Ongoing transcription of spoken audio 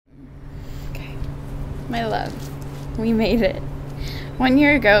My love, we made it. 1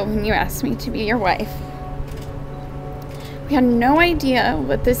 year ago when you asked me to be your wife. We had no idea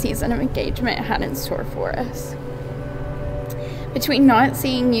what the season of engagement had in store for us. Between not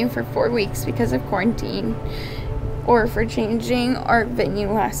seeing you for 4 weeks because of quarantine, or for changing our venue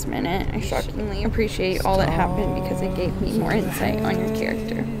last minute, I shockingly appreciate all that happened because it gave me more insight on your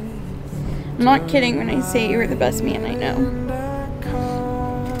character. I'm not kidding when I say you were the best man I know.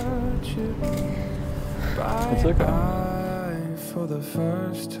 It's okay.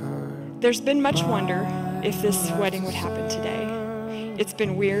 There's been much wonder if this wedding would happen today. It's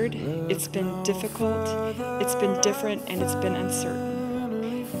been weird, it's been difficult, it's been different, and it's been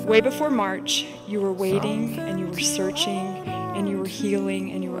uncertain. Way before March, you were waiting, and you were searching, and you were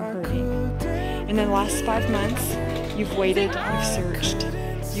healing, and you were hurting. And in the last 5 months, you've waited, you've searched,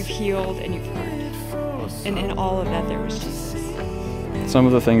 you've healed, and you've heard. And in all of that, there was Jesus. Some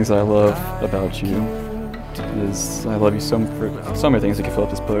of the things I love about you is I love you so many things that can fill up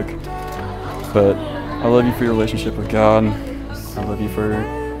this book, but I love you for your relationship with God. I love you for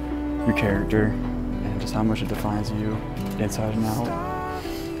your character and just how much it defines you inside and out.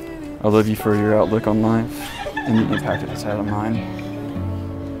 I love you for your outlook on life and the impact it has had on mine.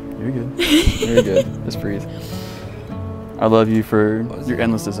 You're good. You're good. Just breathe. I love you for your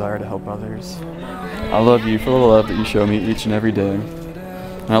endless desire to help others. I love you for the love that you show me each and every day.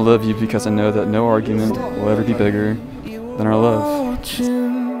 And I love you because I know that no argument will ever be bigger than our love.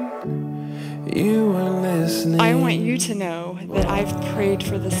 I want you to know that I've prayed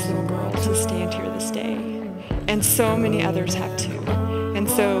for this little girl to stand here this day. And so many others have too. And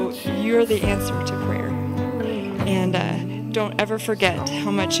so you're the answer to prayer. And don't ever forget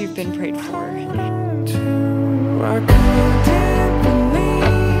how much you've been prayed for. I couldn't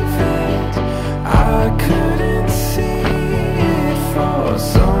believe it. I couldn't see it for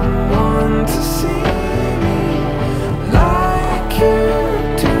someone to see me like you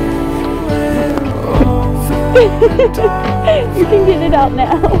do it over. You can get it out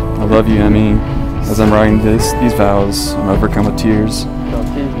now. I love you, Emmy. As I'm writing these vows, I'm overcome with tears.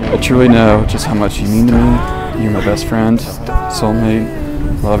 I truly know just how much you mean to me. You're my best friend, soulmate,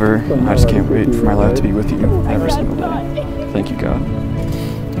 lover, and I just can't wait for my life to be with you every single day. Thank you, God.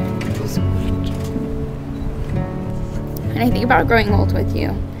 And I think about growing old with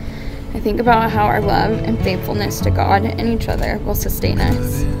you. I think about how our love and faithfulness to God and each other will sustain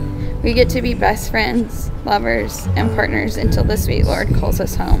us. We get to be best friends, lovers, and partners until the sweet Lord calls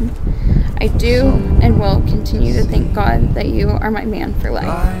us home. I do and will continue to thank God that you are my man for life.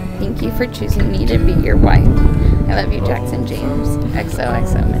 Thank you for choosing me to be your wife. I love you, Jackson James.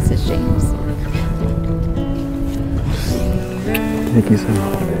 XOXO, Mrs. James. Thank you so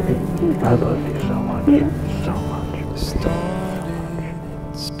much, baby. I love you so much. So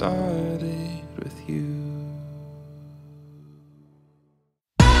much. Started with you.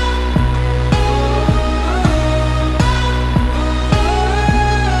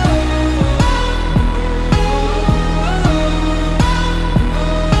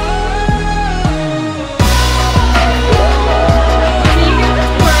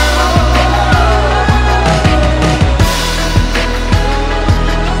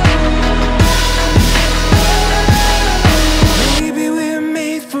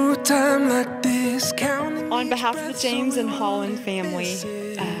 On behalf of the James and Holland family,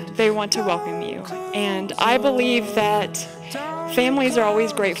 they want to welcome you. And I believe that families are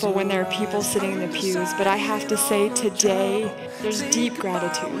always grateful when there are people sitting in the pews, but I have to say today, there's deep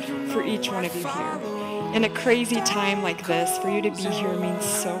gratitude for each one of you here. In a crazy time like this, for you to be here means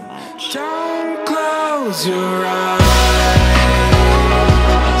so much. Don't close your eyes.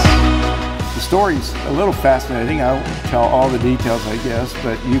 The story's a little fascinating. I won't tell all the details, I guess,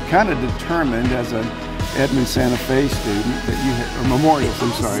 but you kind of determined as an Edmond Santa Fe student that you had, or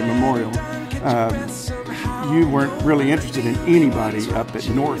Memorial, you weren't really interested in anybody up at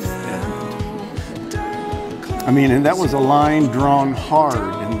North Edmond. I mean, and that was a line drawn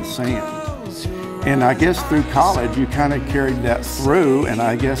hard in the sand. And I guess through college, you kind of carried that through, and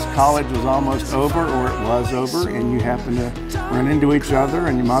I guess college was almost over, or it was over, and you happened to run into each other,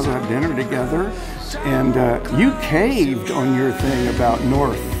 and you might as well have dinner together. And you caved on your thing about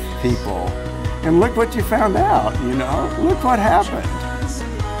North people. And look what you found out, you know? Look what happened.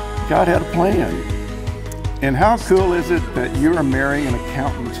 God had a plan. And how cool is it that you are marrying an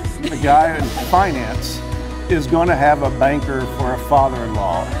accountant? A guy in finance is going to have a banker for a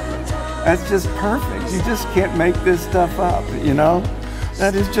father-in-law. That's just perfect. You just can't make this stuff up, you know?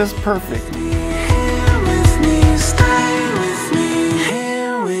 That is just perfect. Here with me, stay with me,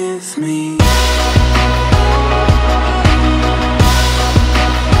 here with me.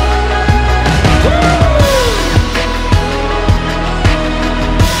 Woo!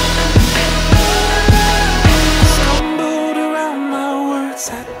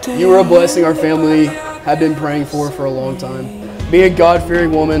 You were a blessing our family had been praying for a long time. Being a God-fearing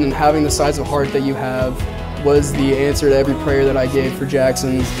woman and having the size of heart that you have was the answer to every prayer that I gave for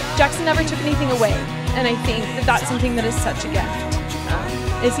Jackson. Jackson never took anything away, and I think that that's something that is such a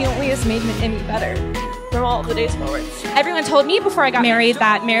gift. He only has made me better from all the days forward. Everyone told me before I got married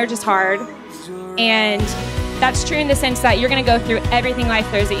that marriage is hard, and that's true in the sense that you're going to go through everything life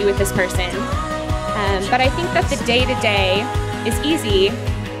throws at you with this person. But I think that the day-to-day is easy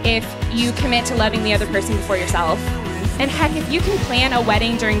if you commit to loving the other person before yourself. And heck, if you can plan a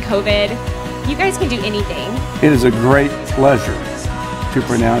wedding during COVID, you guys can do anything. It is a great pleasure to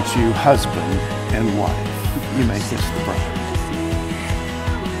pronounce you husband and wife. You may kiss the bride.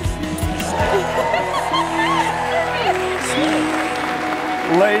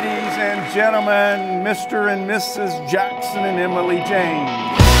 Ladies and gentlemen, Mr. and Mrs. Jackson and Emily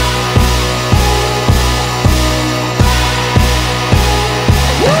James.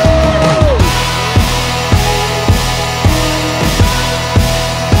 Woo!